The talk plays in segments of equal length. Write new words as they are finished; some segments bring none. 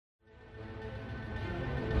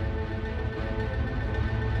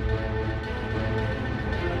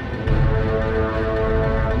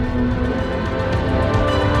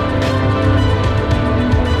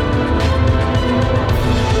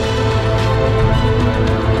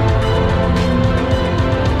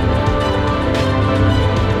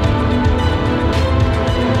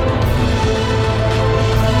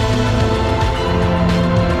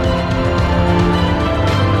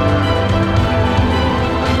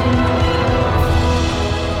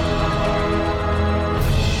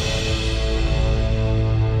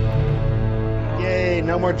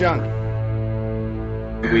more junk?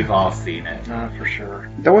 We've all seen it. For sure.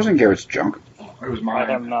 That wasn't Garrett's junk. It was I mine.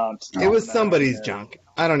 have not. It was somebody's junk.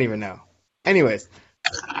 I don't even know. Anyways,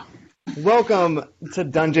 welcome to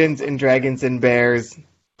Dungeons and Dragons and Bears.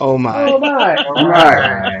 Oh my. Oh my! All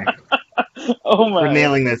right. Oh my. We're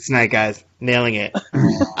nailing this tonight, guys. Nailing it.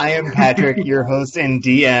 I am Patrick, your host and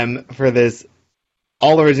DM for this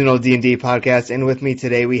all-original D&D podcast, and with me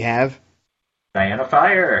today we have... Diana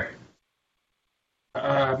Fire.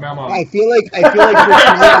 Memo. I feel like for tonight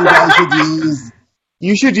you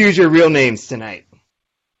guys should use your real names tonight.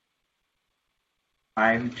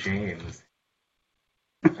 I'm James.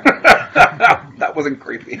 That wasn't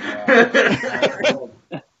creepy.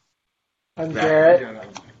 I'm Garrett.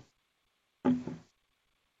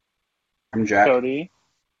 I'm Jack. Cody.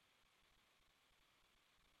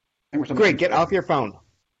 Great, get off your phone.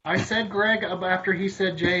 I said Greg after he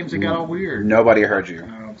said James. It got all weird. Nobody heard you.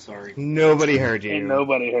 Oh, I'm sorry. Nobody heard you. Ain't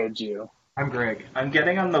nobody heard you. I'm Greg. I'm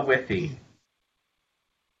getting on the Withy.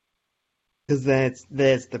 Because that's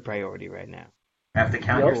the priority right now. I have to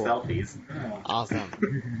count your Yo. selfies. Awesome.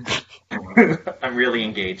 I'm really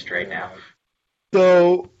engaged right now.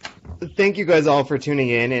 So, thank you guys all for tuning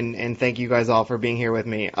in, and thank you guys all for being here with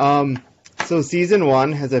me. So season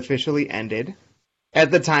 1 has officially ended. At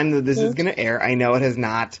the time that this is going to air, I know it has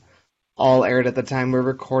not all aired at the time we're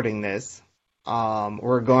recording this.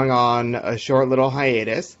 We're going on a short little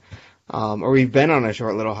hiatus, or we've been on a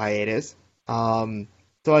short little hiatus. So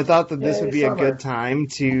I thought that this would be a good time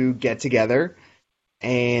to get together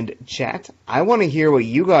and chat. I want to hear what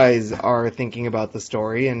you guys are thinking about the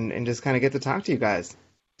story and just kind of get to talk to you guys.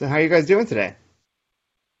 So how are you guys doing today?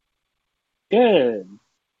 Good.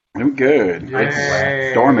 I'm good. Yay.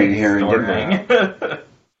 It's storming here in Denver. Storming.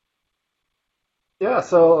 Yeah,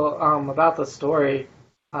 so about the story,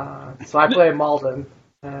 so I play Malden,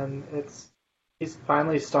 and he's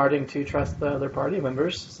finally starting to trust the other party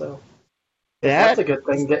members, so that's a good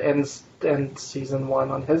thing to end season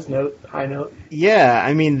 1 on his high note. Yeah,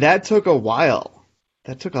 I mean, that took a while.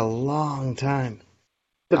 That took a long time.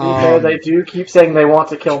 To be fair, they do keep saying they want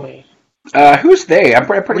to kill me. Who's they? I'm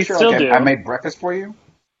pretty We sure still like, do. I made breakfast for you.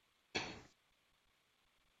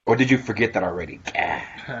 Or did you forget that already?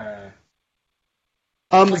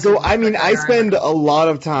 So I mean, I spend a lot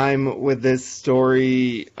of time with this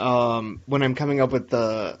story when I'm coming up with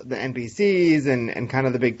the NPCs and kind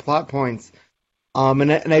of the big plot points.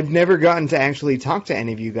 And I've never gotten to actually talk to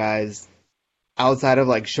any of you guys outside of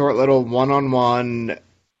like short little one-on-one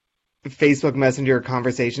Facebook Messenger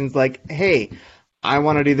conversations like, hey, I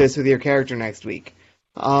want to do this with your character next week.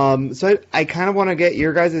 So I kind of want to get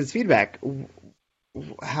your guys' feedback.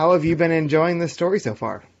 How have you been enjoying this story so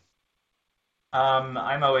far?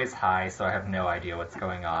 I'm always high, so I have no idea what's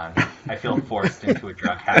going on. I feel forced into a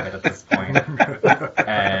drug habit at this point.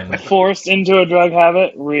 And Forced into a drug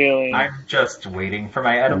habit? Really? I'm just waiting for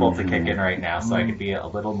my edible to kick in right now so I can be a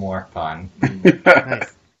little more fun.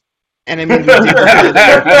 Nice. And I mean, the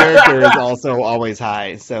character is also always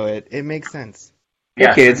high, so it makes sense. Hey,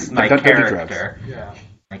 Yes, kids, my don't do drugs. character. Yeah.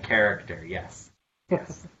 My character, yes.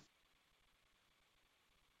 Yes.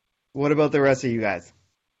 What about the rest of you guys?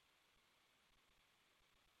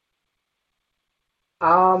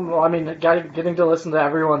 Well, I mean, getting to listen to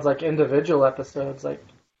everyone's like individual episodes, like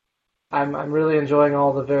I'm really enjoying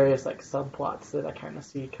all the various like subplots that I kind of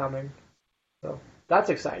see coming. So that's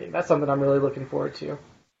exciting. That's something I'm really looking forward to.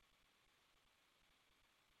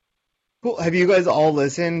 Cool. Have you guys all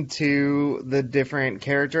listened to the different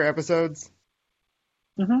character episodes?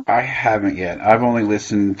 I haven't yet. I've only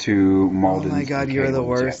listened to Malden's. Oh my god, and you're the Caitlin's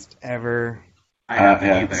worst ever. I haven't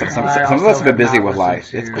yeah, either. some of us have been busy with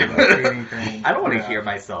life. It's cool. I don't want to hear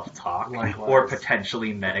myself talk Likewise. or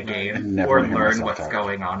potentially metagame Never or wanna hear learn myself what's talk.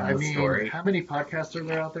 going on in the story. How many podcasts are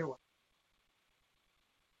there out there?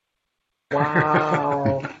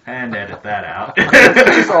 Wow. And edit that out.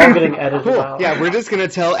 It's all getting edited Cool. out. Yeah, we're just going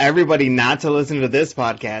to tell everybody not to listen to this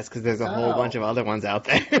podcast because there's a whole Oh. bunch of other ones out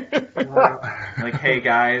there. Like, hey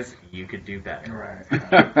guys, you could do better.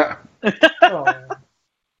 Right. Oh.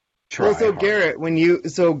 Try Well, so hard.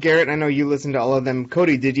 Garrett, I know you listened to all of them.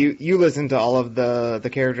 Cody, did you listen to all of the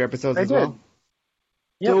character episodes I as did. well?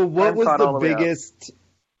 Yep, So what I've was caught the all way up. biggest...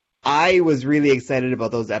 I was really excited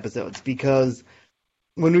about those episodes because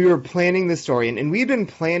when we were planning the story, and we'd been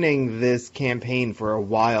planning this campaign for a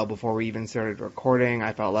while before we even started recording,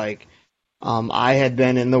 I felt like I had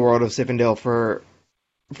been in the world of Sifendale for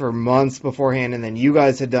months beforehand, and then you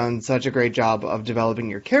guys had done such a great job of developing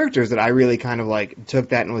your characters that I really kind of like took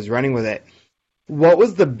that and was running with it. What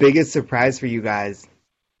was the biggest surprise for you guys?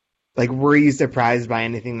 Like, were you surprised by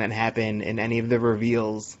anything that happened in any of the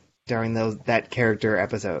reveals during that character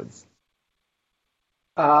episodes?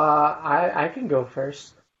 I can go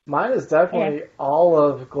first. Mine is definitely all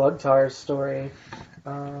of Glugtar's story.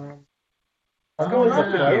 I'm going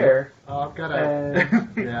to player. Oh, I've got And-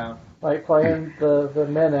 yeah. Like playing the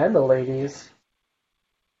men and the ladies.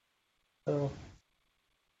 So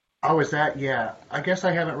Oh, is that? Yeah. I guess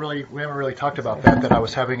we haven't really talked about that. That I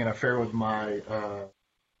was having an affair with my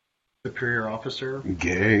superior officer.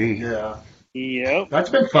 Gay. Yeah, Yep. that's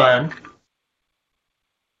been fun.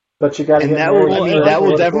 but you got to And get that married. will, I mean, well, that will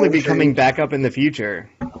Political definitely be intrigue. coming back up in the future.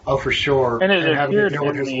 Oh, for sure. And it having to appeared deal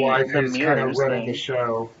with in his the- wife, the who's kind of mirrors running thing. the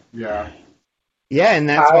show. Yeah. Yeah, and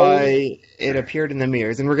that's I- why it appeared in the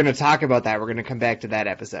mirrors, and we're going to talk about that. We're going to come back to that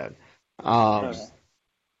episode. Okay.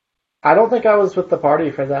 I don't think I was with the party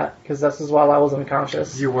for that because this is while I was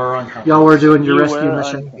unconscious. You were uncomfortable. Y'all were doing your You rescue were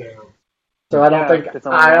mission, Yeah. so I don't Yeah, think it's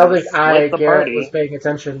I don't think with I the Garrett party. was paying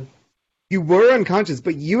attention. You were unconscious,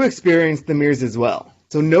 but you experienced the mirrors as well.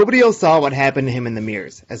 So nobody else saw what happened to him in the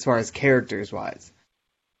mirrors, as far as characters wise.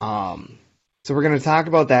 So we're going to talk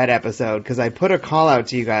about that episode because I put a call out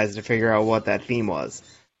to you guys to figure out what that theme was,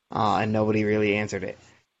 and nobody really answered it.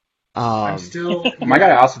 I'm still. My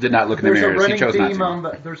guy also did not look in the There's a mirrors. He running chose not theme to. on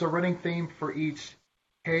the. There's a running theme for each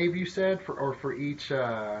cave. You said for each.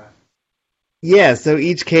 Yeah, so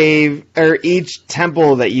each cave or each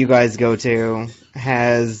temple that you guys go to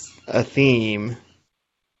has a theme.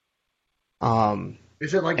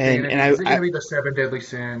 Is it like And- vanity? and I- Is it going to be the 7 deadly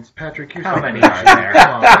sins? Patrick, you How said- many are there?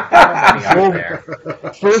 Come on. How many are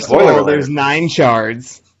there? First of Spoiler all, alert. there's 9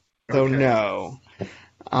 shards, so Okay. no.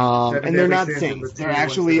 Seven And they're deadly not sins and saints. the They're two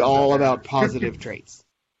actually ones that are all bad. about positive traits,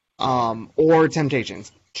 or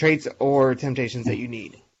temptations, traits or temptations that you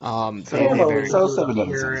need. They vary. So seven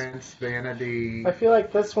deadly sins. Appearance, vanity. I feel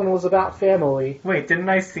like this one was about family. Wait, didn't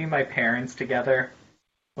I see my parents together?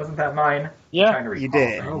 Wasn't that mine? Yeah. Trying to You recall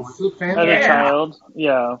did. Oh, things. was it As family? a Yeah. child,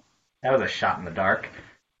 yeah. That was a shot in the dark.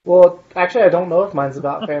 Well, actually, I don't know if mine's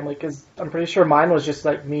about family because I'm pretty sure mine was just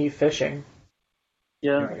like me fishing.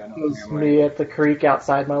 Yeah. I got It no was family. me at the creek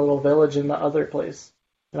outside my little village in the other place,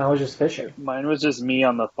 and I was just fishing. Mine was just me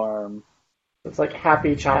on the farm. It's like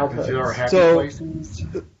happy childhood. These are our happy So- places.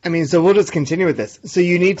 I mean, so we'll just continue with this. So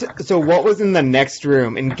you need to. So what was in the next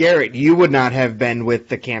room? And Garrett, you would not have been with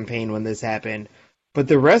the campaign when this happened, but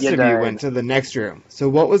the rest You of you died. went to the next room. So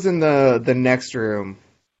what was in the next room?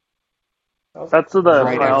 That's the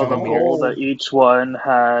Right pile after of the gold mirrors. that each one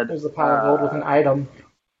had. There's a pile of gold with an item.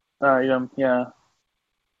 Item, yeah.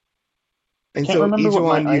 And Can't so remember each what my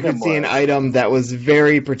one you could item see an was. item that was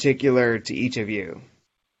very particular to each of you.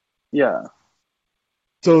 Yeah.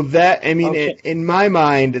 So that, I mean, Okay. in my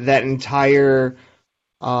mind, that entire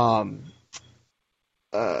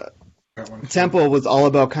That one. temple was all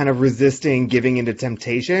about kind of resisting giving into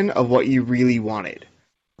temptation of what you really wanted,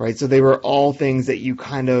 right? So they were all things that you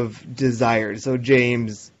kind of desired. So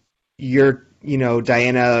James,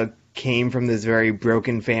 Diana came from this very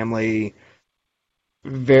broken family,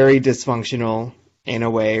 very dysfunctional in a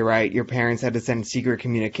way, right? Your parents had to send secret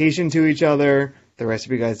communication to each other. The rest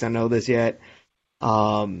of you guys don't know this yet.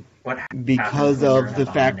 What Because happens when you're of an the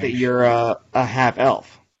fact that abomination? you're a half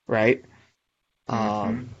elf, right?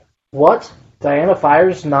 Mhm. What? Diana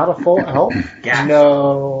Fire's not a full elf? Gasp.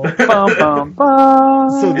 No. Bum, bum,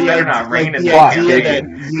 bum. So They the, better idea, not rain in the the idea that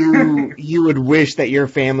campaign. you would wish that your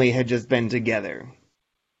family had just been together,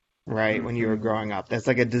 right? When you were Mhm. growing up, that's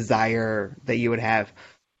like a desire that you would have,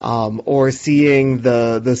 or seeing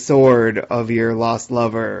the sword of your lost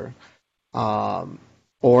lover,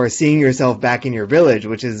 or seeing yourself back in your village,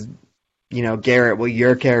 which is, Garrett, what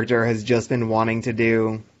your character has just been wanting to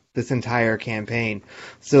do this entire campaign.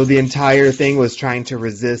 So the entire thing was trying to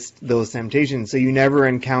resist those temptations. So you never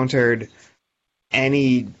encountered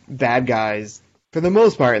any bad guys for the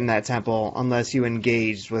most part in that temple unless you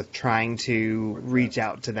engaged with trying to reach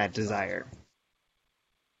out to that desire.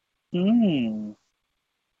 Hmm.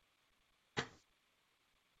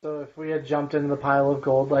 So if we had jumped into the pile of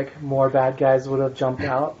gold, like more bad guys would have jumped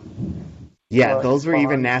out. Yeah, Well, those were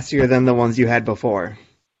even fun. nastier than the ones you had before.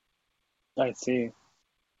 I see.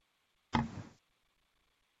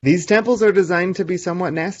 These temples are designed to be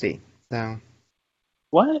somewhat nasty. So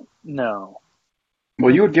What? No.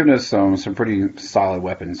 Well, you had given us some pretty solid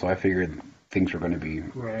weapons, so I figured things were going to be,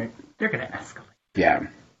 Right. They're gonna escalate. yeah.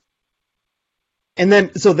 And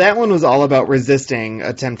then, so that one was all about resisting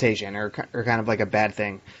a temptation or kind of like a bad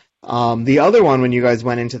thing. The other one, when you guys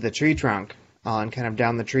went into the tree trunk and kind of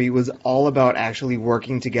down the tree, was all about actually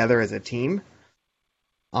working together as a team.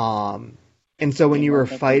 And so when you were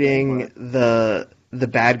fighting the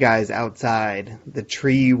bad guys outside, the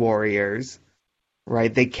tree warriors,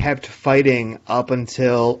 right? They kept fighting up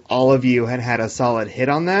until all of you had a solid hit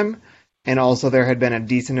on them, and also there had been a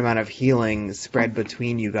decent amount of healing spread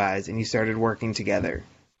between you guys, and you started working together.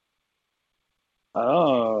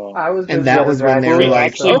 Oh. I was And that was when they were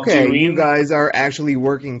like, actually okay, doing- you guys are actually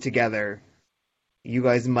working together. You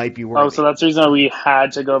guys might be working. Oh, so that's the reason why we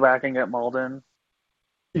had to go back and get Malden.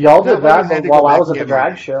 Y'all No, did you that had to while go I back was at and the get drag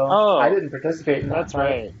Malden. show. Oh. I didn't participate in that. That's part.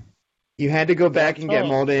 right. You had to go back and get right.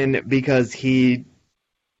 Malden because he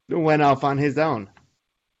went off on his own.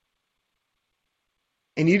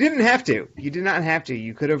 And you didn't have to. You did not have to.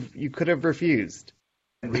 You could have refused.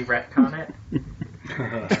 Can we retcon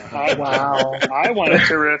it? Wow. I wanted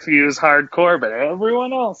to refuse hardcore, but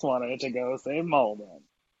everyone else wanted to go save Malden.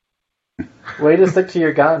 Way to stick to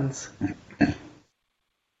your guns.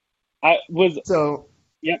 I was So,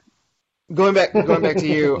 Yep. Going back to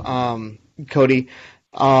you, Cody.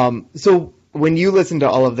 So when you listened to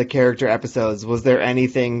all of the character episodes, was there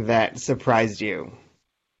anything that surprised you?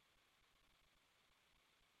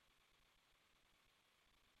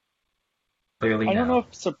 Clearly, I don't no. know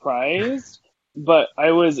if surprised, but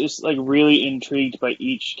I was just like really intrigued by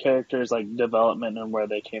each character's like development and where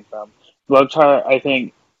they came from. Loktar, I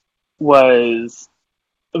think, was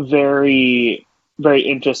very very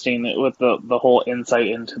interesting with the whole insight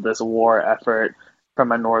into this war effort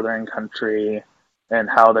from a northern country and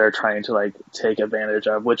how they're trying to like take advantage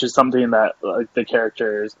of, which is something that like the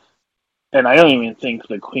characters, and I don't even think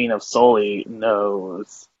the Queen of Soli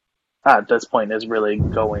knows at this point is really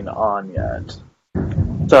going on yet.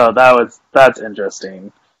 So that's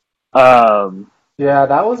interesting. Yeah,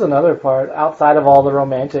 that was another part. Outside of all the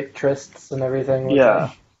romantic trysts and everything. was,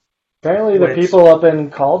 Yeah. apparently the Which- people up in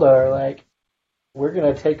Calda are like, we're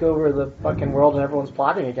gonna take over the fucking world and everyone's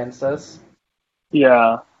plotting against us.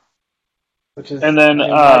 Yeah. Which is, And then,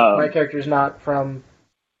 my character's not from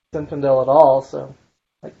Zinfandel at all, so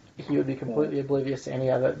like he would be completely oblivious to any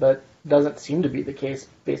of it, but doesn't seem to be the case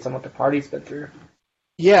based on what the party's been through.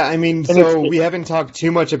 Yeah, I mean, And so it's- we haven't talked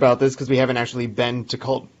too much about this because we haven't actually been to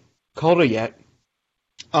Calda yet.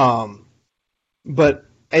 But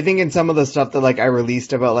I think in some of the stuff that like I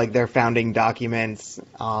released about like their founding documents,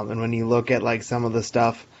 and when you look at like some of the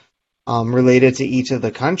stuff related to each of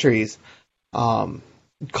the countries,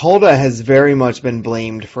 Calda has very much been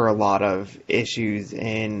blamed for a lot of issues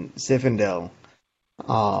in Zinfandel.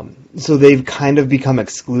 So they've kind of become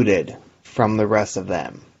excluded from the rest of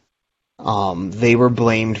them. They were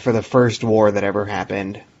blamed for the first war that ever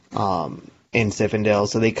happened in Zinfandel,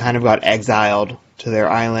 so they kind of got exiled to their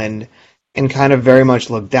island and kind of very much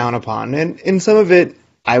looked down upon. And some of it,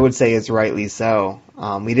 I would say, is rightly so.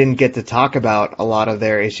 We didn't get to talk about a lot of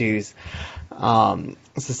their issues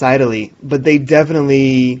societally, but they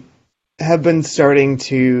definitely have been starting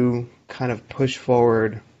to kind of push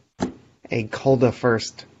forward a Calda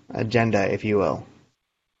first agenda, if you will.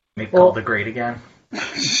 Make Well- Calda great again.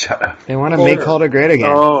 Shut up. They want to make Calda great again.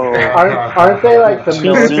 Oh. Aren't they like the Too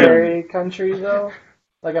military country though?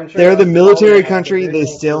 Like I'm sure They're the that's military all they country. have. They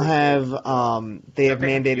still have they have They have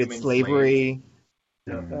mandated human slavery.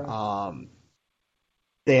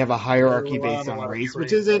 They have a hierarchy based on race,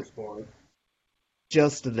 which isn't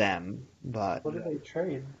just them, but What do they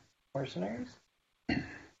trade? Mercenaries?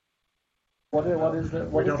 What is the We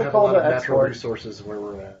what is don't the have a lot called of to natural export? resources where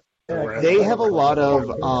we're at. Yeah, they have a lot of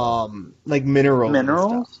like minerals. and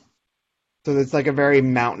Minerals? stuff. So it's like a very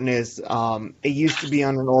mountainous. It used to be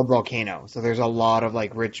on an old volcano, so there's a lot of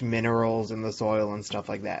like rich minerals in the soil and stuff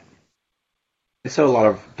like that. They sell a lot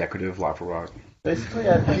of decorative lava rock. Basically,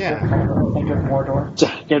 I think Yeah. I think of Mordor.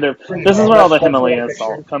 This is where all the That's Himalayan picture.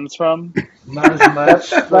 salt comes from. Not as much.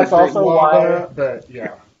 That's also why- But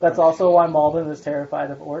yeah. That's also why Malden is terrified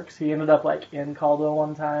of orcs. He ended up like in Caldo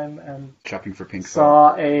one time and Shopping for pink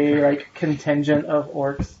salt. saw a like contingent of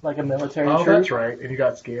orcs, like a military Oh, troop, that's right. And you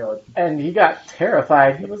got scared. and he got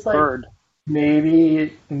terrified. He was like Bird.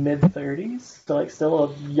 maybe mid-30s, so like still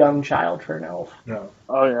a young child for an elf. No.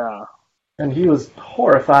 Oh yeah. And he was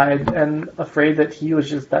horrified and afraid that he was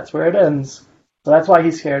just, that's where it ends. So that's why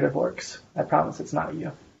he's scared of orcs. I promise it's not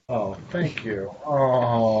you. Oh, thank you.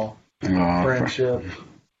 Oh, Oh, friendship.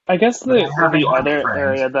 I guess Having the one other friend.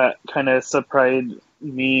 area that kind of surprised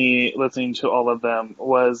me listening to all of them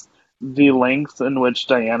was the length in which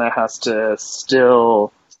Diana has to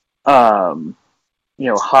still, hide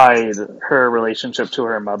her relationship to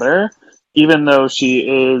her mother, even though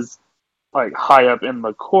she is like high up in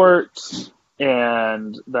the court,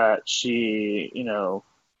 and that she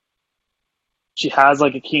has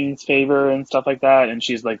like a king's favor and stuff like that, and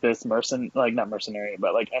she's like this not mercenary,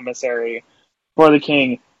 but like emissary for the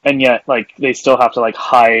king, and yet like they still have to like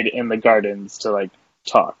hide in the gardens to like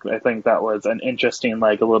talk. I think that was an interesting,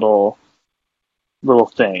 like, a little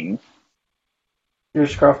thing. Your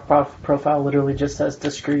Scruff profile literally just says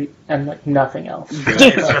discreet and like nothing else. It's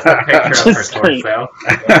just a picture of her Discreet. torso.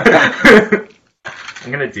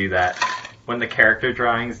 I'm gonna do that. When the character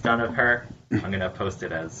drawing's done of her, I'm gonna post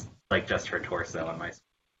it as like just her torso on my.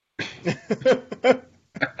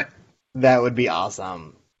 That would be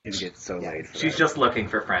awesome. It gets so late. She's just looking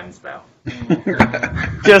for friends, though.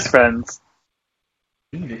 Just friends.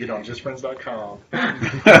 You need to get on justfriends.com.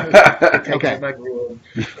 Okay.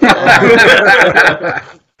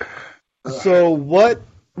 So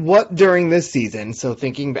what during this season, so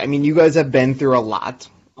thinking, I mean, you guys have been through a lot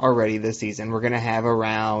already this season. We're going to have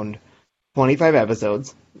around 25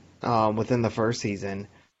 episodes within the first season.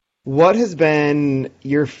 What has been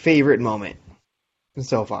your favorite moment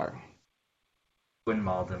so far? When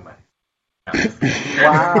Malden went.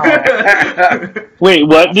 Wow. Wait,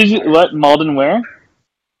 what Malden where?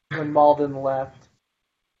 When Malden left.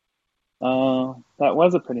 That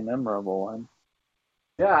was a pretty memorable one.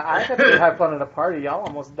 Yeah, I had to have fun at a party. Y'all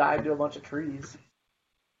almost died to a bunch of trees.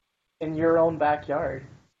 In your own backyard.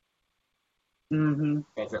 Mm-hmm.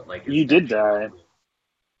 Was it like You did die.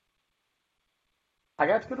 I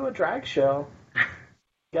got to go to a drag show.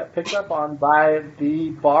 Got picked up on by the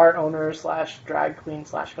bar owner / drag queen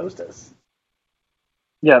 / hostess.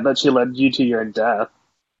 Yeah, that she led you to your death.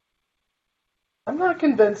 I'm not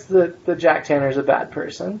convinced that Jack Tanner's a bad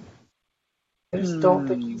person. I just don't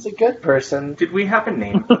think he's a good person. Did we have a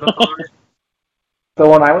name for the bar? The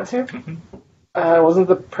one I went to? Wasn't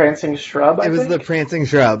the Prancing Shrub, I It was think? the Prancing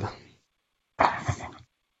Shrub.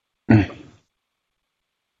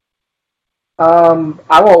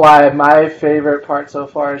 I won't lie, my favorite part so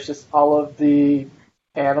far is just all of the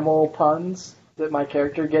animal puns that my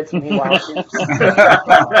character gets when he watches.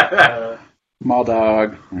 Mall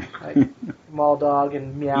dog. Like Mall Dog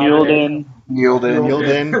and Meow. Yulden.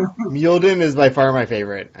 Yulden. Mjolden is by far my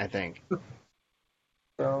favorite, I think.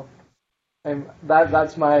 So, and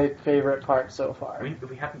that's my favorite part so far.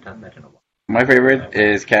 We haven't done that in a while. My favorite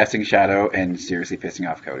is casting Shadow and seriously pissing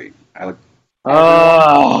off Cody.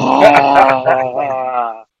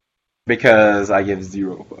 Because I give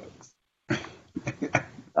 0 bucks.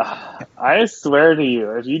 I swear to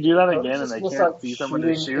you, if you do that again and Just I will can't start see someone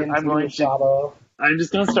to shooting shoot, into I'm going your to. shadow. I'm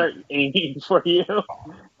just gonna start aiming for you. I'm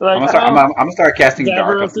Like, gonna start casting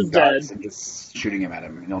Dark Davros up in is darts dead. and just shooting him at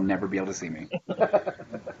him, and he'll never be able to see me.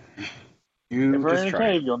 If You we're just in a try.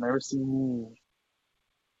 cave, you'll never see me.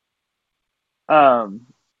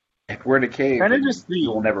 If we're in a cave, Kinda then just the- you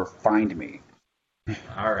will never find me.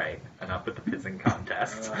 All right, enough with the pissing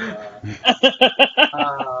contest.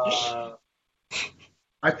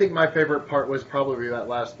 I think my favorite part was probably that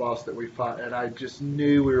last boss that we fought, and I just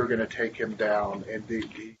knew we were going to take him down. And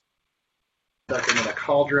he stuck him in a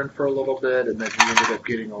cauldron for a little bit, and then he ended up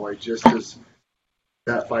getting away just as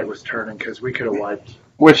that fight was turning, because we could have wiped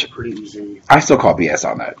Which pretty easy. I still call BS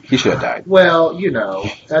on that. He should have died. Well, you know,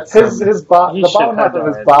 that's The He bottom should half have of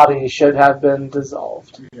his died. body should have been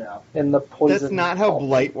dissolved yeah. in the poison. That's not how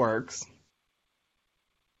blight works.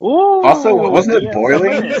 Ooh, Also, wasn't it yeah,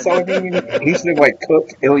 boiling? So I mean, he should have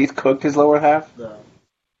at least cooked his lower half. I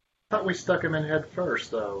thought we stuck him in head first,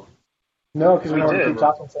 though. No, because we We don't did. keep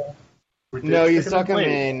talking to him. We did No, you stick stuck him wait.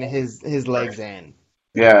 in his legs in.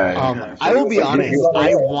 Yeah. I will be honest. Yeah.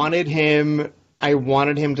 I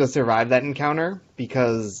wanted him to survive that encounter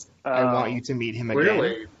because I Oh. want you to meet him again.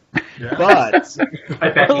 Really? Yeah. But I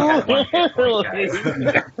bet he had one hit point, guys.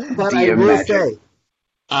 but I DM will magic. say,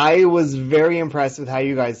 I was very impressed with how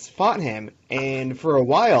you guys fought him, and for a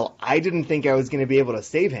while, I didn't think I was going to be able to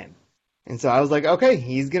save him. And so I was like, okay,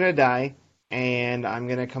 he's going to die, and I'm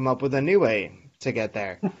going to come up with a new way to get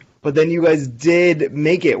there. But then you guys did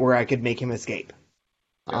make it where I could make him escape.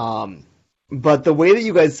 But the way that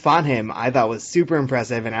you guys fought him, I thought was super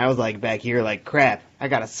impressive, and I was like back here like, crap, I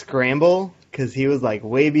got to scramble, because he was like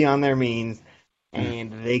way beyond their means.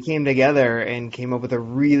 And they came together and came up with a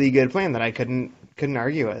really good plan that I couldn't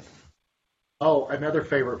argue with. Oh, another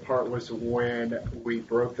favorite part was when we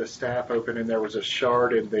broke the staff open and there was a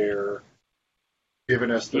shard in there,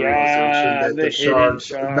 giving us the Yeah, realization that the the shards,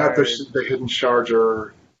 hidden not shards. the hidden shards,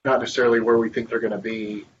 are not necessarily where we think they're going to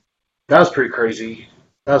be. That was pretty crazy.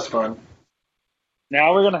 That was fun.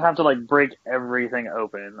 Now we're gonna have to like break everything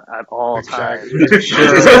open at all times. Exactly.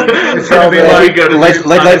 Sure. It's gonna be like-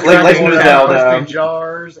 Legend of Zelda.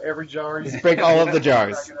 Jars, every jar. Just break all of the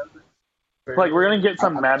jars. Like we're gonna get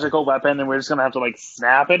some magical weapon and we're just gonna have to like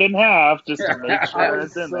snap it in half just to make sure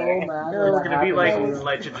it's in there. No, it's gonna be like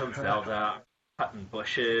Legend of Zelda, cutting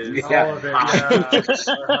bushes. Yeah. All of it.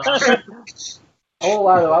 Yeah. Oh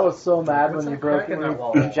wow! Though I was so mad when you broke it,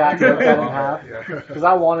 when Jack broke that in half, because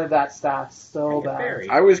I wanted that staff so bad.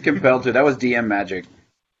 I was compelled to. That was DM magic.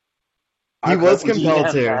 He was compelled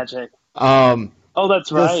DM to. magic. Oh, that's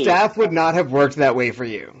the right. staff would not have worked that way for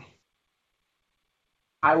you.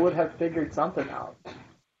 I would have figured something out.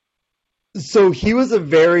 So he was a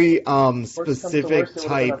very worst, specific it would've been a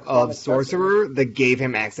type fun of accessory. sorcerer that gave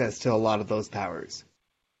him access to a lot of those powers.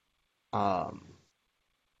 So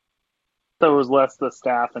it was less the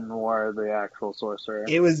staff and more the actual sorcerer.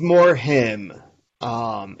 It was more him,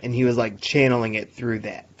 and he was like channeling it through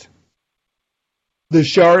that. The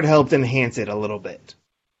shard helped enhance it a little bit,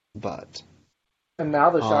 but And now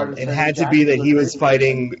the shard is it turning had to Jack be into that a he was crazy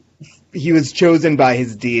fighting. He was chosen by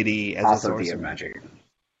his deity as a Also sorcerer. DM magic. person.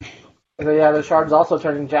 So, yeah, the shard is also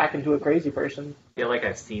turning Jack into a crazy person. I feel like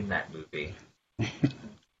I've seen that movie.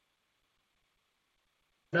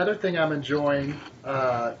 Another thing I'm enjoying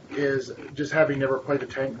is just having never played a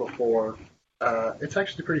tank before. It's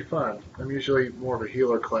actually pretty fun. I'm usually more of a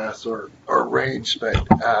healer class or range, but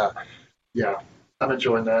yeah, I'm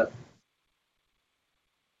enjoying that.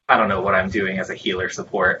 I don't know what I'm doing as a healer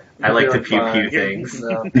support. I like to pew things.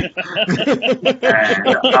 No.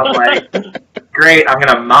 And I'm like, great, I'm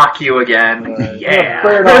going to mock you again. Yeah.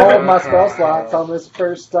 Burn all of my spell slots on this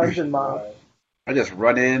first dungeon mob. I just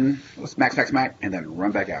run in, smack, smack, smack, and then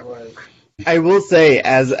run back out. Right. I will say,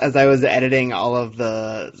 as I was editing all of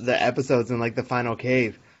the episodes in like the final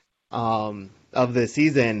cave of the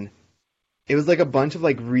season, it was like a bunch of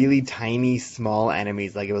like really tiny, small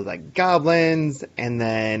enemies. Like it was like goblins and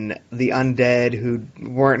then the undead who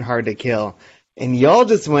weren't hard to kill. And y'all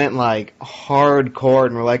just went like hardcore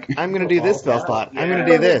and were like, I'm gonna do this spell slot. I'm gonna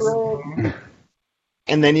do this.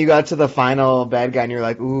 And then you got to the final bad guy and you're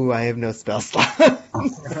like, ooh, I have no spell slot.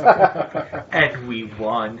 And we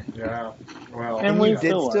won. Yeah. Well, And And we you did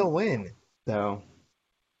still still win. So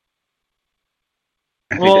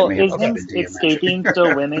I think Well, that may have is him been DM magic. escaping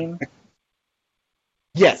still winning?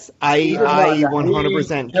 yes, I did not.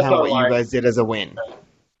 100% count what you guys did as a win.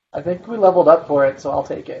 I think we leveled up for it, so I'll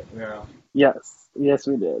take it. yeah. Yes,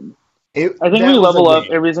 we did. It, I think that we was a level up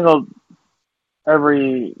win.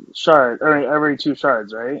 every shard or every 2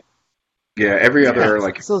 shards, right? Yeah, every other, Yes.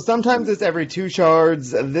 like, So sometimes it's every 2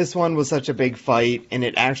 shards. This one was such a big fight, and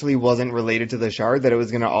it actually wasn't related to the shard that it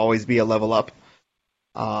was going to always be a level up.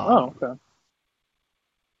 Okay.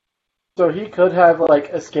 So he could have like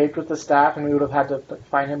escaped with the staff, and we would have had to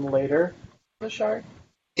find him later. The shard.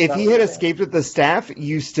 If That he was had the escaped with the staff,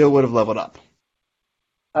 you still would have leveled up.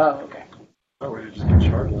 Oh, okay. Oh, we just get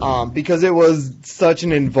charged. Because it was such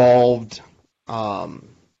an involved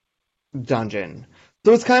dungeon.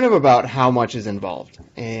 So it's kind of about how much is involved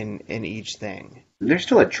in each thing. there's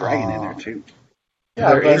still a dragon in there, too.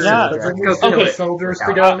 Yeah, There but- is Yeah. a But then dragon. we still Okay. have soldiers to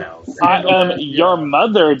Without go. spells. Your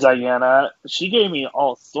mother, Diana, she gave me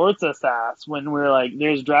all sorts of sass when we were like,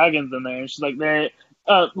 "There's dragons in there," and she's like,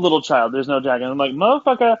 little child, there's no dragon." I'm like,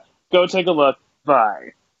 "Motherfucker, go take a look.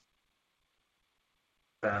 Bye."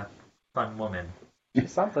 Fun woman.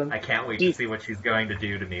 She's something. I can't wait to see what she's going to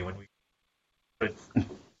do to me when we.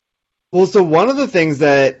 Well, so one of the things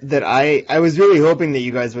that I was really hoping that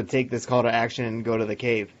you guys would take this call to action and go to the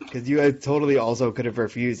cave, because you guys totally also could have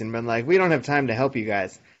refused and been like, we don't have time to help you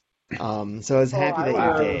guys. So I was happy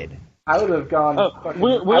that you did. I would have gone.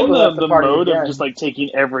 We're I in would've left the party mode again. of just like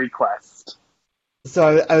taking every quest.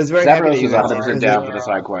 So I was very happy that Zavros you was guys did, 100% 'cause down for the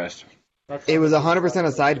side quest. it was 100%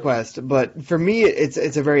 a side quest, but for me, it's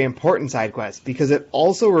a very important side quest because it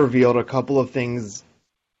also revealed a couple of things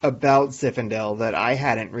about Sifindel that I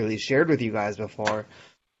hadn't really shared with you guys before.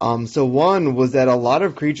 So one was that a lot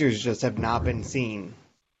of creatures just have not been seen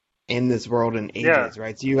in this world in ages,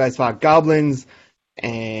 right? So you guys fought goblins,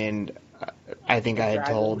 and I think I had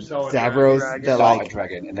told Zavros that Saw a like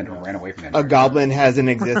dragon and then ran away from it. a goblin hasn't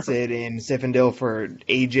existed in Sifindel for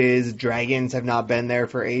ages. Dragons have not been there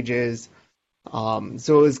for ages. So it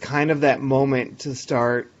was kind of that moment to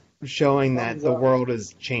start showing that the world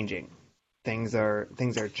is changing. Things are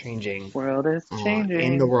changing. World is changing.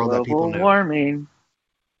 In the world that people Global know. warming.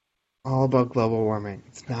 All about global warming.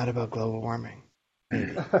 It's not about global warming.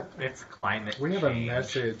 It's climate We have a change.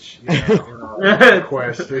 message in our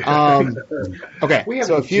quest. Okay, We have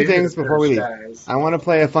so a few things before we leave. guys. I want to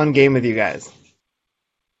play a fun game with you guys.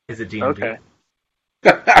 Is it D&D? Okay.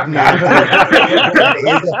 It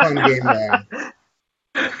is a fun game there.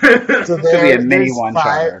 So This should be a mini there's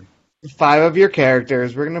one-shotter. five of your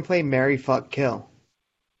characters. We're gonna play Marry, Fuck, Kill.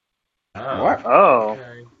 Oh. What? Oh.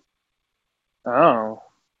 Okay. Oh.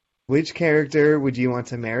 Which character would you want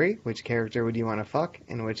to marry? Which character would you want to fuck?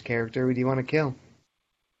 And which character would you want to kill?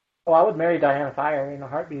 Oh, I would marry Diana Fire in a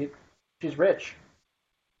heartbeat. She's rich.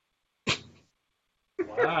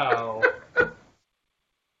 Wow.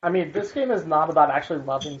 I mean, this game is not about actually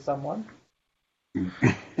loving someone. All You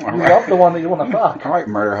right. love the one that you want to fuck. All right,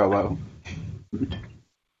 murder hobo.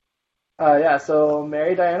 Yeah, so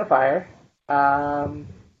marry Diana Fire.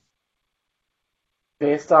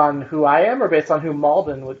 Based on who I am or based on who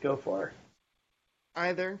Malden would go for?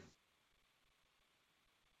 Either.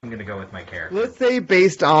 I'm gonna go with my character. Let's say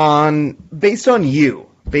based on you,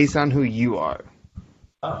 based on who you are.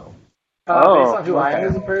 Oh. Based on who I am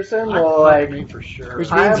as a person? Well, Fuck like, me for sure.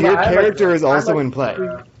 Which means your character is also in play.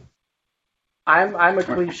 I'm a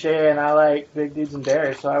cliche and I like big dudes and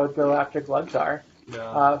bears, so I would go after Glugtar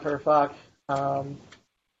for fuck.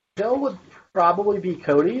 Hill would probably be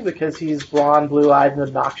Cody because he's blonde, blue-eyed, and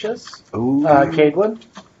obnoxious. Ooh. Caitlin.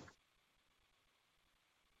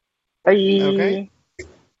 Okay.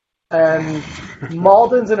 And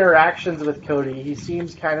Malden's interactions with Cody, he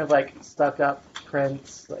seems kind of like stuck-up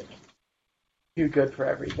prince, like too good for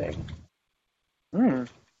everything. Hmm.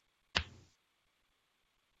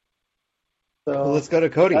 So Well, let's go to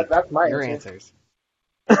Cody. that's my Your answer.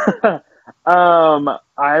 answers.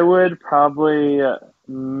 I would probably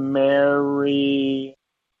marry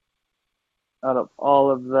out of all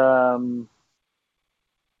of them.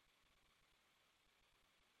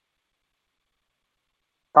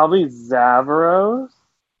 Probably Zavros,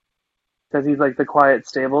 because he's like the quiet,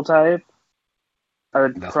 stable type. I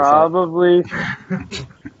would That's probably,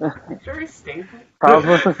 Very stable.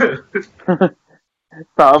 probably,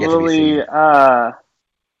 seen.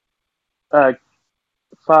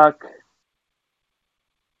 fuck,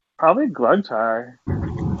 probably Glugtar,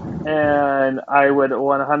 and I would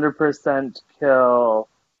 100% kill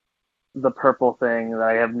the purple thing that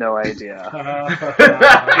I have no idea.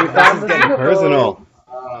 We found This is getting personal.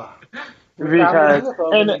 Because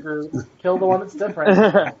kill the one that's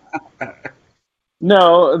different.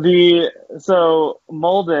 No, so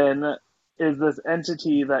Molden is this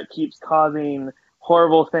entity that keeps causing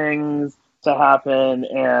horrible things to happen,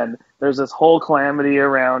 and there's this whole calamity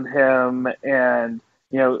around him, and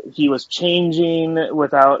he was changing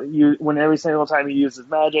without you. When every single time he used his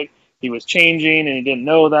magic, he was changing, and he didn't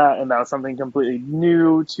know that, and that was something completely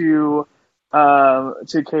new to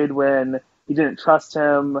Cadwin. He didn't trust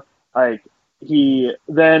him. Like, he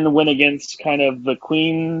then went against kind of the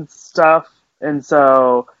Queen stuff, and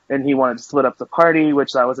he wanted to split up the party,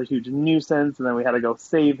 which that was a huge nuisance, and then we had to go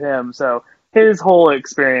save him. So his whole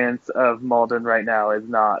experience of Malden right now is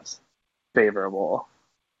not favorable.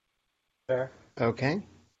 Fair. Okay.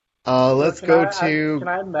 Let's go to can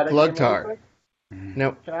I metagame Glugtar. really quick?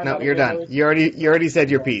 No, Can I no, metagame you're done. really You already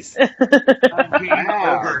said your piece. Game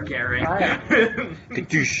over, Garrett. I'm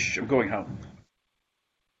going home.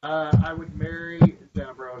 I would marry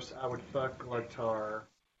Davros. I would fuck Glugtar.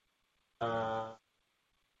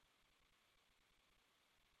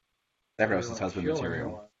 Davros is husband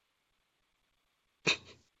material.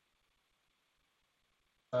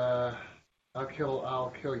 I'll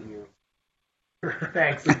kill you.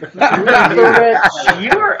 Thanks. Rich.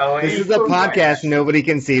 You are always. This is a podcast. Nobody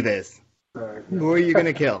can see this. Sorry. Who are you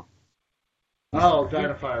gonna kill? Oh,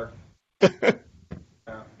 Dynafire.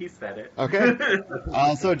 He said it. Okay.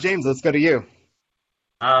 So James, let's go to you.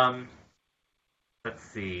 Let's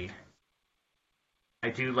see. I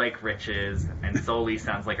do like Riches, and Soli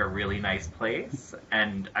sounds like a really nice place,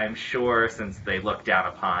 and I'm sure since they look down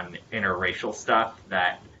upon interracial stuff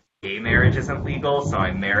that gay marriage isn't legal, so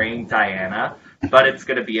I'm marrying Diana, but it's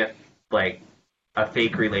going to be a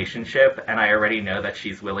fake relationship, and I already know that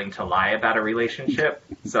she's willing to lie about a relationship,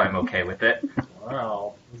 so I'm okay with it.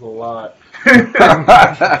 Wow, there's a lot.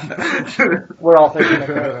 We're all thinking of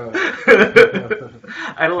it.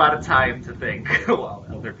 I had a lot of time to think while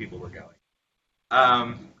other people were going.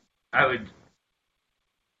 I would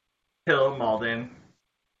kill Malden.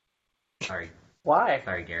 Sorry, Why?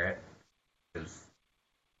 Garrett.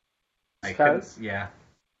 Because? Yeah.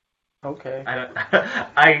 Okay.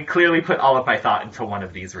 I clearly put all of my thought into one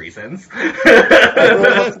of these reasons.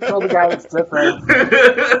 Everyone wants to kill the guy that's different.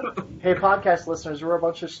 Hey, podcast listeners, we're a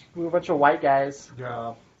bunch of white guys.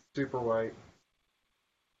 Yeah, super white.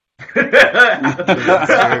 That's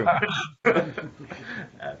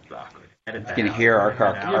awkward. Edit that You can out. hear our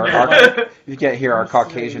you can hear our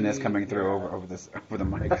Caucasianness coming through over the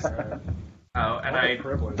mics. Oh, and What a I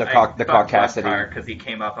privilege. The fucked caucasity. because he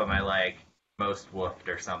came up on my most woofed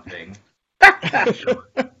or something.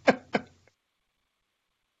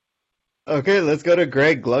 Okay, let's go to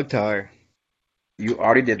Greg Glugtar. You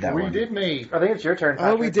already did that We one. did me. I think it's your turn, Oh,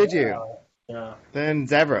 Patrick. we did you. Yeah. Then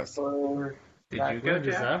Zavros. Or- Did you go, Where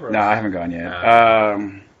does Jack? Zavros? No, I haven't gone yet.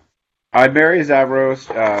 I'd marry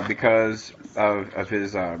Zavros because of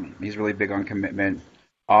his. He's really big on commitment.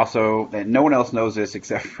 Also, that no one else knows this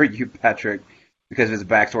except for you, Patrick, because of his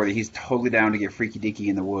backstory. That he's totally down to get freaky deaky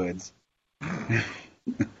in the woods.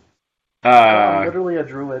 I'm literally a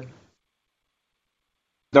druid.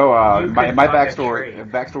 So, You my can my talk a backstory,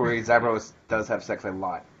 tree. Zavros does have sex a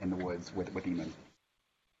lot in the woods with demons.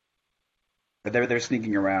 But they're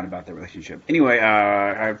sneaking around about their relationship. Anyway,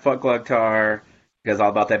 I fuck Glugtar because all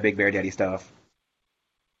about that big bear daddy stuff.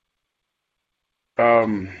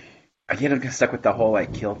 I get stuck with the whole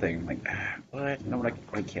like kill thing. Like, what? I don't want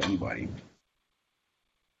to kill anybody.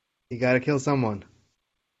 You gotta kill someone.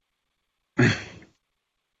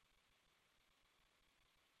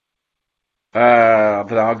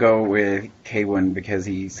 But I'll go with Kaywin because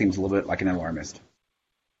he seems a little bit like an alarmist.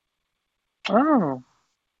 Oh.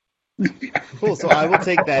 Cool. So I will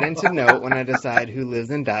take that into note when I decide who lives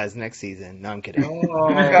and dies next season. No, I'm kidding.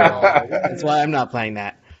 Oh, That's why I'm not playing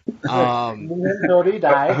that. Me and Cody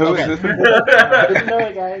died. Okay. Didn't know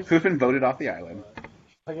it, guys. Who's been voted off the island?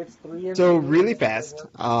 Like it's 3 and So 2. really fast,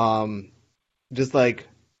 just like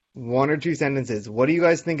 1 or 2 sentences. What do you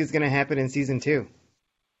guys think is going to happen in season 2?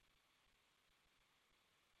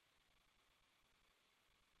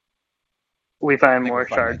 We find I more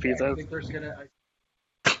think we'll shard find that I pizzas. think there's gonna.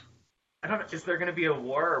 I don't know. Is there going to be a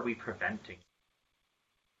war, or are we preventing?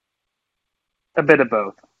 A bit of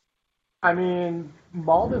both. I mean,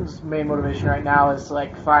 Malden's main motivation right now is to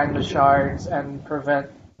like find the shards and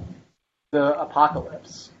prevent the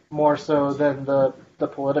apocalypse more so than the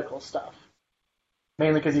political stuff.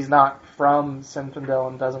 Mainly because he's not from Sinfandel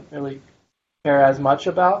and doesn't really care as much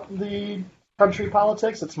about the country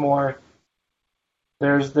politics. It's more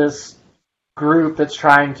there's this group that's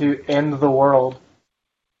trying to end the world,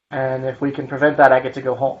 and if we can prevent that, I get to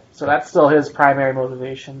go home. So that's still his primary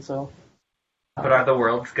motivation. So. But are the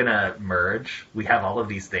worlds going to merge? We have all of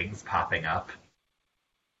these things popping up.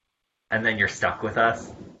 And then you're stuck with us?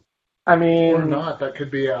 I mean, Or not. That could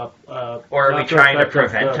be a. Or are we not trying to just that,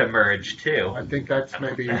 prevent the- a merge, too? I think that's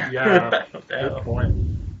maybe yeah. I don't Good know. point.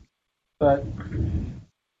 but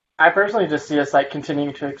I personally just see us like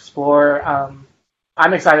continuing to explore.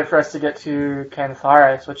 I'm excited for us to get to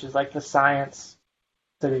Cantharis, which is like the science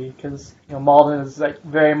city, because Malden is like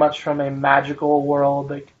very much from a magical world.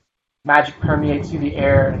 Like magic permeates through the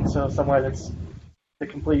air, and so somewhere that's the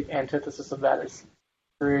complete antithesis of that is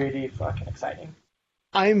pretty fucking exciting.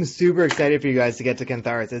 I'm super excited for you guys to get to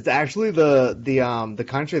Cantharis. It's actually the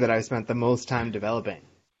country that I've spent the most time developing.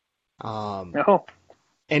 No.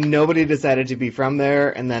 And nobody decided to be from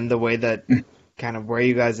there, and then the way that kind of where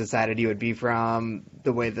you guys decided you would be from,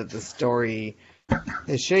 the way that the story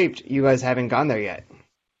is shaped, you guys haven't gone there yet.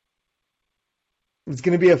 It's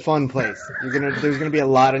gonna be a fun place. There's gonna be a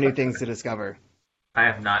lot of new things to discover. I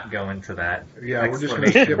am not going to that. Yeah, we're just gonna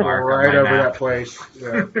Exclamation skip mark on right my over map. that place.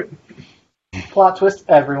 Yeah. Plot twist: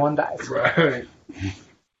 everyone dies. Right.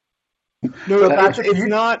 No, Patrick,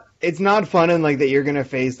 it's not fun and like that you're gonna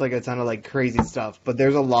face like a ton of like crazy stuff, but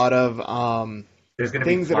there's a lot of There's going to be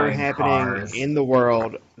things that are flying happening cars. in the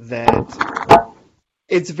world that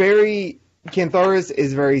it's very Cantharis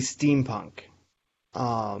is very steampunk,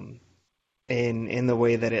 in the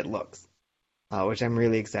way that it looks, which I'm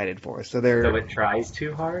really excited for. So So it tries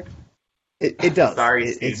too hard? it does. Sorry,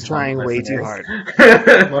 It's steampunk trying way too listeners. hard.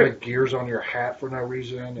 A lot of gears on your hat for no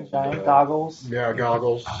reason. And, Giant goggles. Yeah,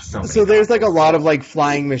 goggles. So there's like a lot of like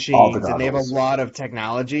flying All machines, the and they have a goggles. lot of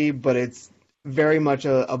technology, but it's very much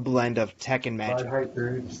a blend of tech and High magic. height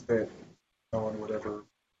boots that no one would ever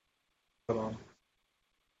put on.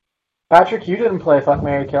 Patrick, you didn't play Fuck,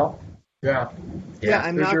 Marry, Kill. Yeah. Yeah,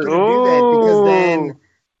 I'm Who's not your- gonna do that Oh.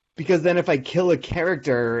 because then if I kill a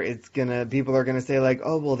character, people are gonna say like,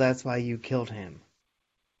 oh well, that's why you killed him.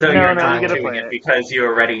 So No, you're no, not you gotta doing play it it. because you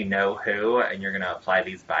already know who, and you're going to apply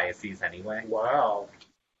these biases anyway? Wow.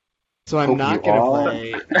 So I'm Hope not you gonna all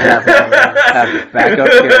play have backup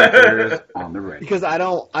characters on the ready. because I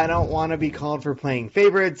don't want to be called for playing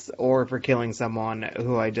favorites or for killing someone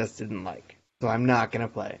who I just didn't like. So I'm not gonna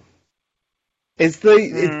play. It's the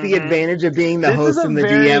Mhm. advantage of being the This is host a and the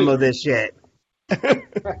very- GM of this shit.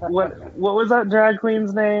 What was that drag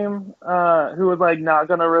queen's name? Who was like not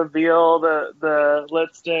gonna reveal the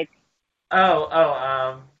lipstick?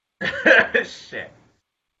 Shit.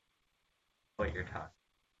 What you're talking.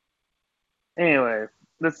 Anyway,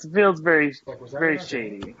 this feels very Like, was that very in our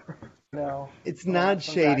shady. No. It's Oh, not I'm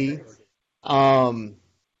shady. back.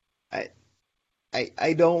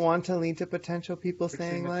 I don't want to lead to potential people Trixie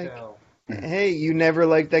saying like, Mattel. hey, you never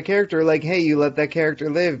liked that character. Like, hey, you let that character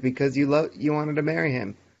live because you wanted to marry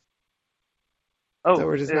him. Oh, So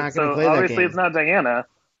we're just not gonna so play that obviously game. it's not Diana.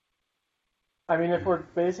 I mean, if we're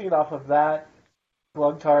basing it off of that,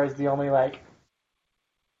 Glugtar is the only like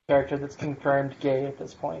character that's confirmed gay at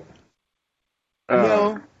this point.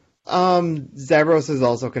 No. Zavros is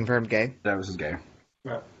also confirmed gay. Zavros is gay.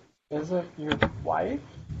 Is it your wife?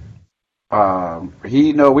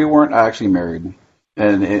 No, we weren't actually married,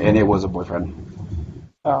 and it was a boyfriend.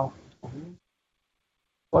 Oh.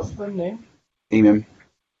 What's the name? Emim.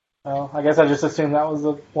 Oh, I guess I just assumed that was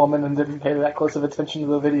a woman and didn't pay that close of attention to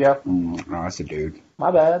the video. No, that's a dude.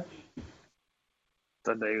 My bad. It's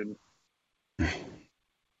a dude.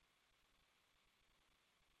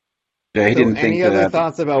 Yeah, he didn't think any other that.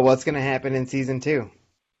 thoughts about what's going to happen in season 2?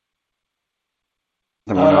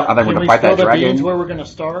 I think we're Can gonna we fight spill that the dragon. beans where we're going to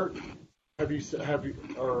start? Have you,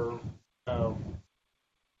 or no?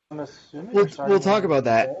 I'm assuming We'll talk about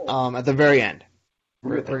that at the very end.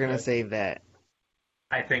 We're Okay. going to save that.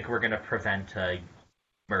 I think we're going to prevent a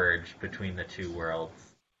merge between the two worlds,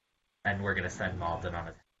 and we're going to send Malden on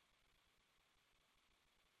his.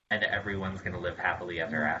 And everyone's going to live happily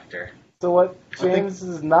ever after. So what James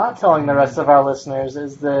is not telling the rest of our listeners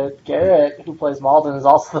is that Garrett, who plays Malden, is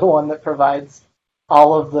also the one that provides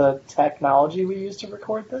all of the technology we use to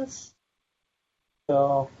record this.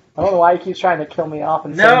 So I don't know why he keeps trying to kill me off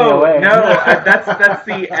and send me away. That's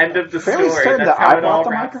the end of the Fairly story. certain That's that how I it bought all the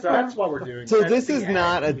wraps microphone. up. That's why we're doing So it. this the is end.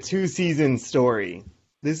 not a 2-season story.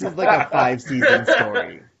 This is like a 5-season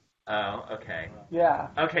story. Oh, okay. Yeah.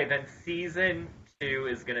 Okay, then season 2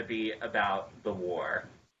 is going to be about the war.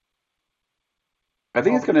 I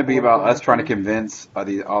think it's going to be about us trying to convince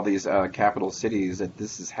all these capital cities that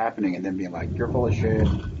this is happening, and then being like, "You're full of shit."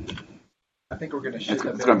 I think we're going to It's, shit it's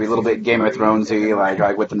the bed going to be a little in bit Game of season Thronesy, 3.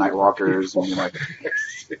 like with the Night Walkers, and you're like,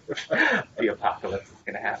 The apocalypse is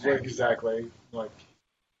going to happen. Exactly. Like,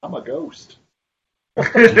 I'm a ghost. I'm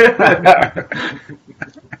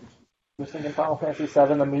thinking Final Fantasy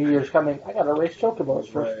VII, the meteor's coming. I gotta race chocobos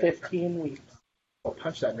for Right. 15 weeks. I'll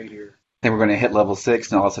punch that meteor. then we're going to hit level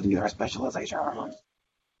 6, and all of a sudden you get our specialization.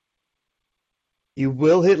 You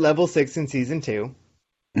will hit level 6 in season 2.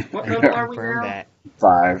 What I level can are we confirm now? that.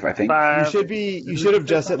 5, I think. You should have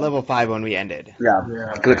just hit level 5 when we ended. Yeah,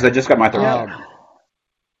 Yeah. because I just got my third.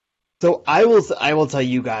 So I will tell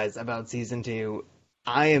you guys about season 2.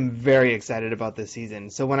 I am very excited about this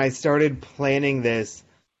season. So when I started planning this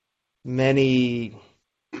well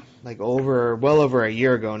over a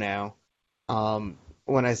year ago now,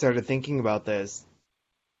 when I started thinking about this,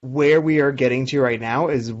 where we are getting to right now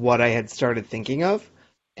is what I had started thinking of.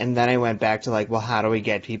 And then I went back to well, how do we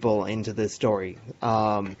get people into this story?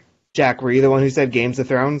 Jack, were you the one who said Games of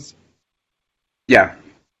Thrones? Yeah.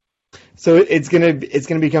 So it's gonna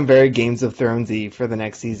become very Games of Thronesy for the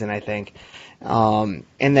next season, I think. And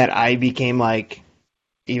that I became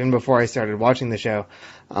even before I started watching the show,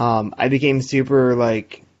 I became super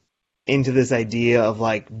into this idea of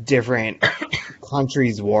different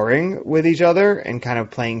countries warring with each other and kind of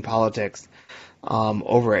playing politics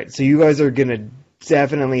over it. So you guys are gonna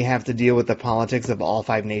definitely have to deal with the politics of all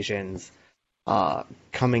 5 nations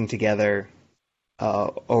coming together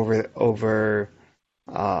over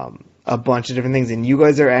a bunch of different things, and you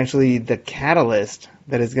guys are actually the catalyst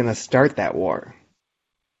that is going to start that war.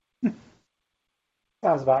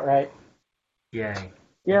 Sounds about right. Yay. Yeah.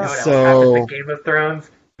 You know what else So- happens in Game of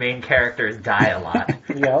Thrones? Main characters die a lot.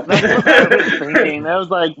 Yep. That's what I was thinking. I was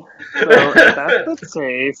like, so if that's the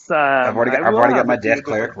case, I've already I will got have my to death do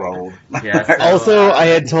cleric this. rolled. Yeah, so, Also, I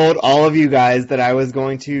had told all of you guys that I was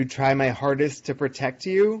going to try my hardest to protect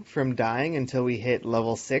you from dying until we hit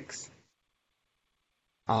level 6.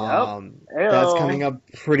 That's Heyo. coming up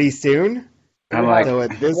pretty soon. I'm like, So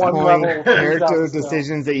at this One point, level character comes out still.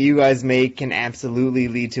 decisions that you guys make can absolutely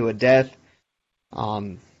lead to a death.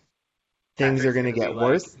 Things are going to get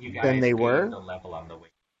worse than they were. The level on the way.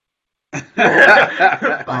 By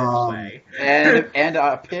the way, and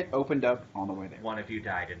a pit opened up on the way there. one of you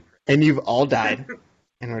died in prison. And you've all died.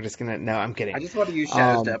 And we're just going to... No, I'm kidding. I just want to use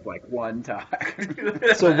Shadow Um, Step one time.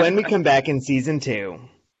 So when we come back in season 2,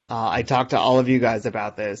 I talked to all of you guys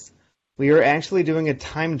about this. We are actually doing a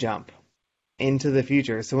time jump into the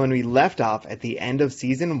future. So when we left off at the end of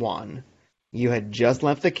season 1, you had just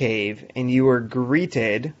left the cave and you were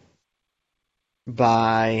greeted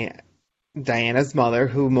by Diana's mother,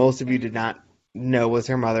 who most of you did not know was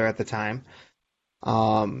her mother at the time,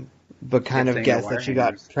 but kind of saying guessed the that she wire got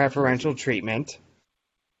hangers. preferential treatment.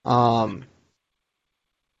 And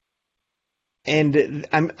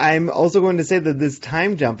I'm also going to say that this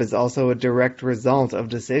time jump is also a direct result of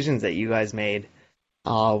decisions that you guys made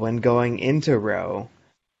when going into Row.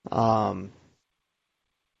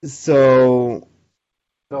 So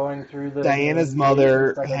Going through the Diana's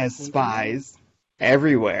mother has spies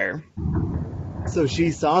everywhere. So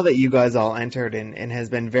she saw that you guys all entered and has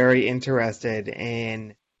been very interested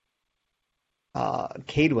in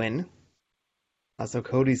Cadwin, also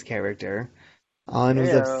Cody's character, and was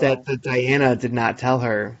Heyo. upset that Diana did not tell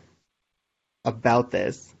her about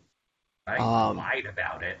this. I Um, lied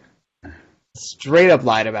about it. Straight up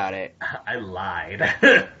lied about it. I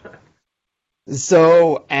lied.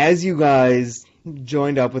 So as you guys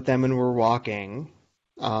joined up with them and were walking,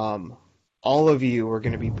 all of you were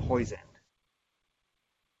going to be poisoned.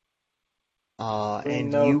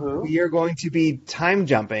 And know who? we are going to be time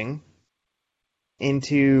jumping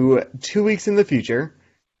into 2 weeks in the future,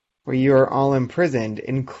 where you are all imprisoned,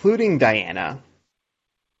 including Diana.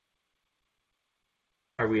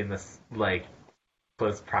 Are we in this, like,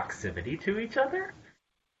 close proximity to each other?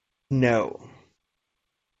 No.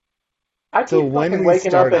 I keep So when fucking we waking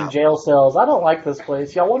up start in out- jail cells. I don't like this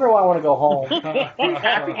place. Y'all wonder why I want to go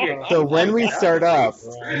home. So when we start up,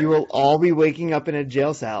 you will all be waking up in a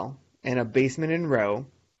jail cell in a basement in Row,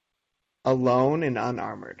 alone and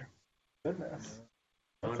unarmored. Goodness.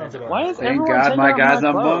 Why is Thank everyone God taking my off guy's my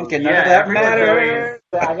a clothes? monk and none Yeah, of that everyone's matters.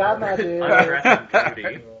 I got my dude. Undressing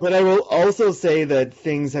beauty. But I will also say that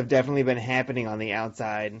things have definitely been happening on the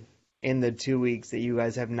outside in the 2 weeks that you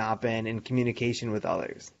guys have not been in communication with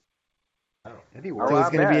others. It'd be So worth it's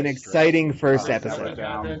going to be an exciting first Oh, episode.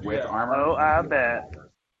 down with armor. Oh, I bet.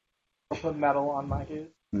 I'll put metal on my dude.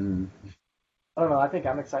 Mm. I don't know. I think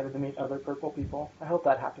I'm excited to meet other purple people. I hope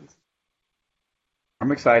that happens.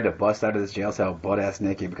 I'm excited to bust out of this jail cell butt ass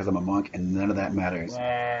naked because I'm a monk and none of that matters.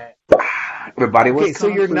 Everybody was Okay, so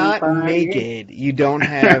you're not naked. You don't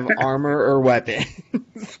have armor or weapons.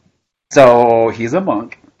 So he's a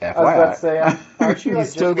monk. I was about to FYI. say, aren't you You like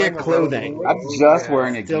still just get wearing a clothing. robe? I'm just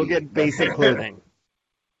wearing a Still gi. get basic clothing.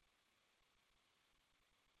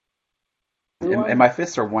 And my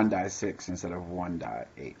fists are 1-6 instead of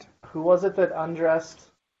 1-8. Who was it that undressed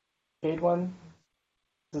Cadwin?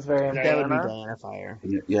 This is very That would be important. Diana Fire.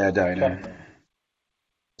 Yeah, Diana. Okay.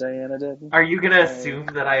 Diana did. Are you gonna assume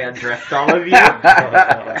that I undressed all of you?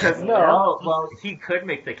 Because No. well, he could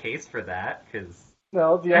make the case for that. Because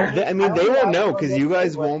No, the only, I mean, they only won't know one because that you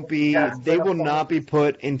guys did was- won't be. Yeah, They will not be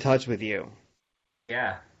put in touch with you.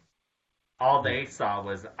 yeah, all they saw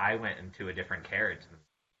was I went into a different carriage.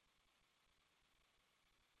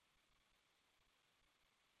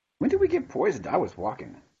 When did we get poisoned? I was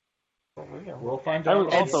walking. We'll find I out.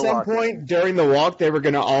 was At also some walking. point during the walk, they were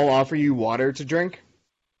going to all offer you water to drink.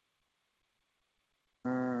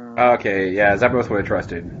 Okay, yeah, Zabros would have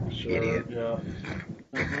trusted. Sure, Idiot. Yeah.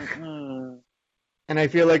 And I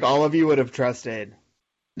feel like all of you would have trusted.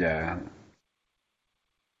 Yeah.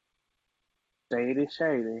 Shady.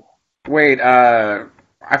 Wait, I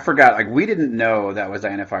forgot. Like, we didn't know that was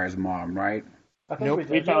Diana Fire's mom, right? I think Nope. we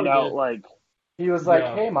did. We found out like He was like,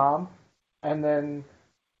 Yeah. "Hey, mom," and then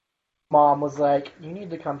mom was like, "You need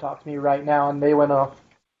to come talk to me right now," and they went off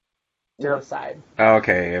to the side.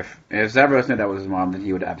 Okay, if Zabros knew that was his mom, then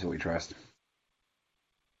he would absolutely trust.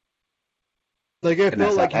 Like I And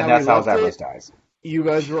felt like how that's we how left Zabros it, dies. you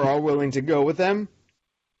guys were all willing to go with them.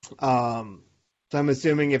 So I'm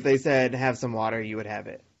assuming if they said have some water, you would have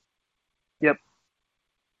it. Yep.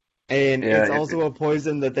 And Yeah, it's if- also a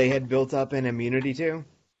poison that they had built up an immunity to,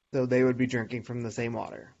 so they would be drinking from the same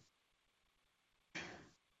water.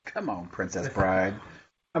 Come on, Princess Bride.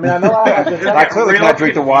 I mean, I know I just I clearly cannot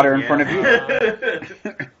drink the water in front of you.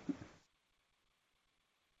 you.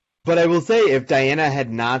 But I will say, if Diana had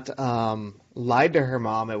not lied to her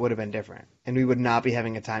mom, it would have been different, and we would not be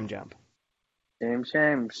having a time jump.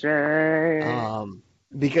 shame.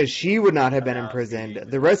 Because she would not have been imprisoned.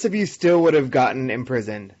 The rest of you still would have gotten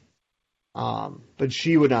imprisoned, but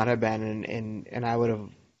she would not have been, and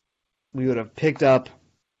we would have picked up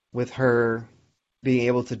with her being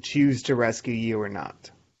able to choose to rescue you or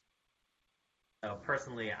not. So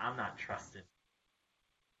personally, I'm not trusted.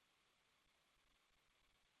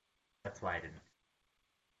 That's why I didn't.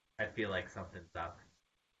 I feel like something's up.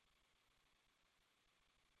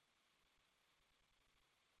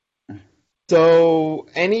 So,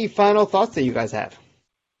 any final thoughts that you guys have?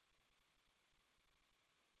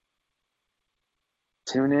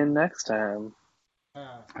 Tune in next time.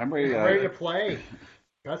 I'm ready. I'm ready to play.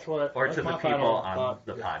 That's what. Or that's to the my people final on thought.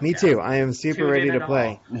 the Yeah. podcast. Me too. I am super Tune ready in to and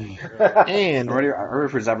play. all. And I'm ready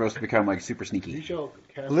for Zabros to become like super You sneaky. shall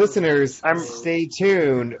cast listeners, I'm- stay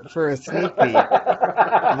tuned for a sneak peek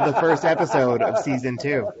of the first episode of season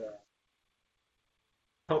 2.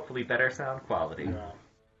 Hopefully, better sound quality. Yeah.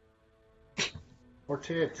 Or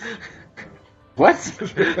tits. What?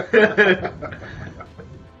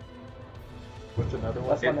 What's another one?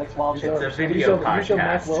 That's my next wild It's show. a video Use your podcast,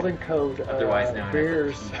 Mac Welding code. otherwise known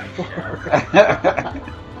Bears. as a TV show.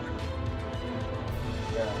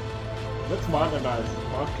 Yeah. What's modernize?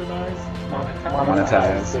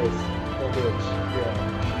 Monetize.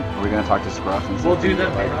 Yeah. Are we gonna talk to Scruff and see We'll if do we the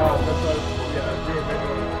get, like, Oh, that's what. Yeah, do a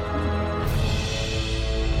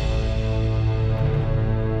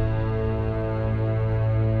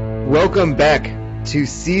video. Welcome back to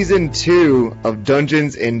Season 2 of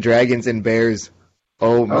Dungeons and Dragons and Bears.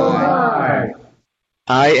 Oh my. Hi.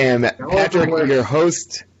 I am Patrick, your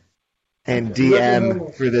host and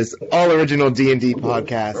DM for this all-original D&D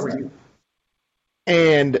podcast.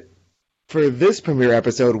 And for this premiere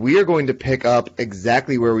episode, we are going to pick up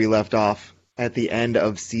exactly where we left off at the end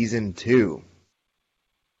of Season 2.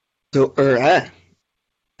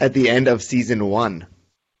 At the end of Season 1.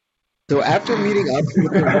 So after meeting up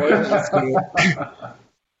with the Royal Escort, it's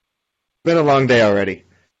been a long day already.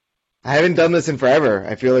 I haven't done this in forever.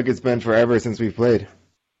 I feel like it's been forever since we've played.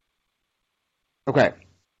 Okay,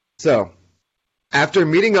 so after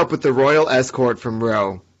meeting up with the Royal Escort from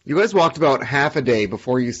Row, you guys walked about half a day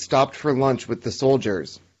before you stopped for lunch with the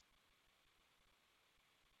soldiers,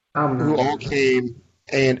 who all came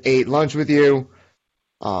and ate lunch with you.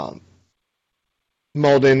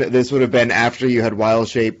 Malden, this would have been after you had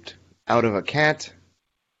wild-shaped out of a cat,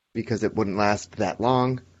 because it wouldn't last that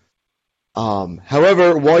long.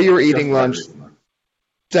 However, while you were eating lunch,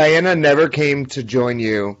 Diana never came to join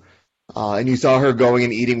you, and you saw her going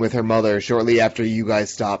and eating with her mother shortly after you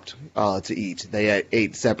guys stopped to eat. They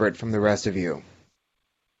ate separate from the rest of you.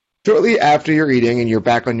 Shortly after you're eating and you're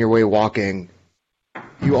back on your way walking,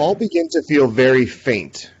 you all begin to feel very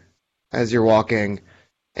faint as you're walking,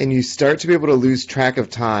 and you start to be able to lose track of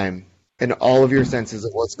time and all of your senses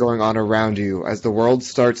of what's going on around you as the world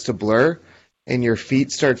starts to blur and your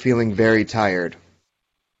feet start feeling very tired.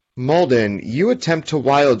 Malden, you attempt to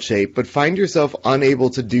wild shape, but find yourself unable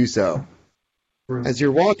to do so. As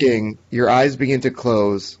you're walking, your eyes begin to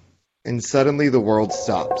close, and suddenly the world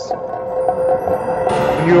stops.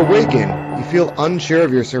 When you awaken, you feel unsure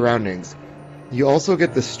of your surroundings. You also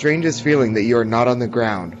get the strangest feeling that you are not on the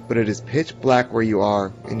ground, but it is pitch black where you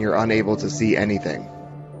are, and you're unable to see anything.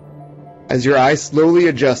 As your eyes slowly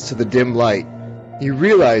adjust to the dim light, you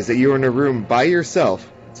realize that you are in a room by yourself,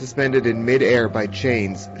 suspended in mid-air by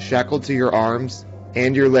chains shackled to your arms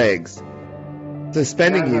and your legs,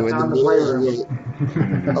 suspending you in the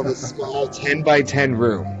middle of a small 10 by 10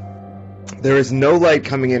 room. There is no light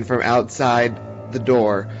coming in from outside the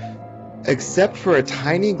door, except for a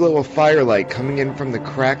tiny glow of firelight coming in from the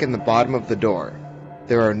crack in the bottom of the door.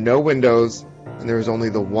 There are no windows, and there is only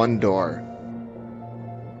the one door.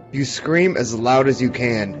 You scream as loud as you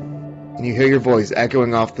can, and you hear your voice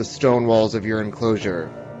echoing off the stone walls of your enclosure.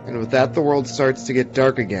 And with that, the world starts to get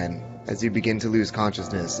dark again, as you begin to lose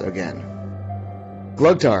consciousness again.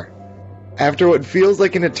 Glugtar, after what feels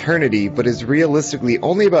like an eternity, but is realistically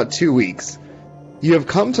only about 2 weeks, you have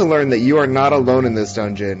come to learn that you are not alone in this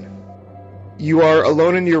dungeon. You are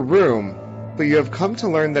alone in your room, but you have come to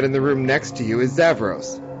learn that in the room next to you is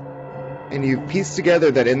Zavros. And you've pieced together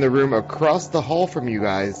that in the room across the hall from you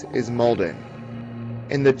guys is Malden.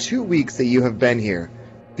 In the 2 weeks that you have been here,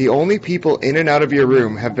 the only people in and out of your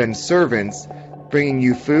room have been servants bringing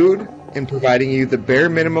you food and providing you the bare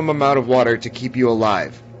minimum amount of water to keep you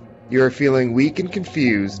alive. You are feeling weak and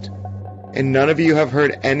confused, and none of you have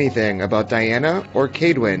heard anything about Diana or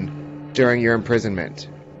Cadwin during your imprisonment.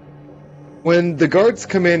 When the guards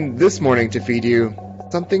come in this morning to feed you,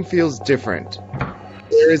 something feels different.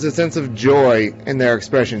 There is a sense of joy in their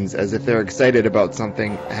expressions, as if they're excited about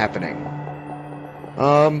something happening.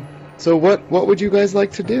 So what would you guys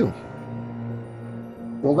like to do?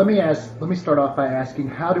 Well, let me start off by asking,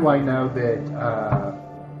 how do I know that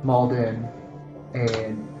Malden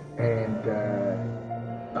and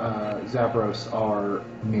Zavros are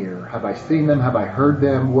near? Have I seen them? Have I heard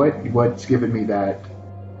them? What's given me that?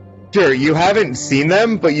 Sure, you haven't seen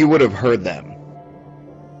them, but you would have heard them.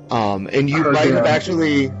 And you might have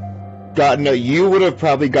actually you would have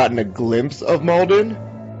probably gotten a glimpse of Malden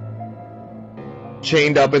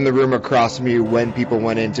chained up in the room across from you when people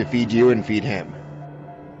went in to feed you and feed him.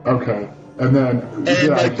 Okay, and then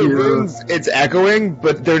the rooms, it's echoing,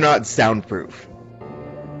 but they're not soundproof.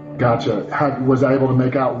 Gotcha. Was I able to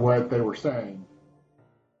make out what they were saying?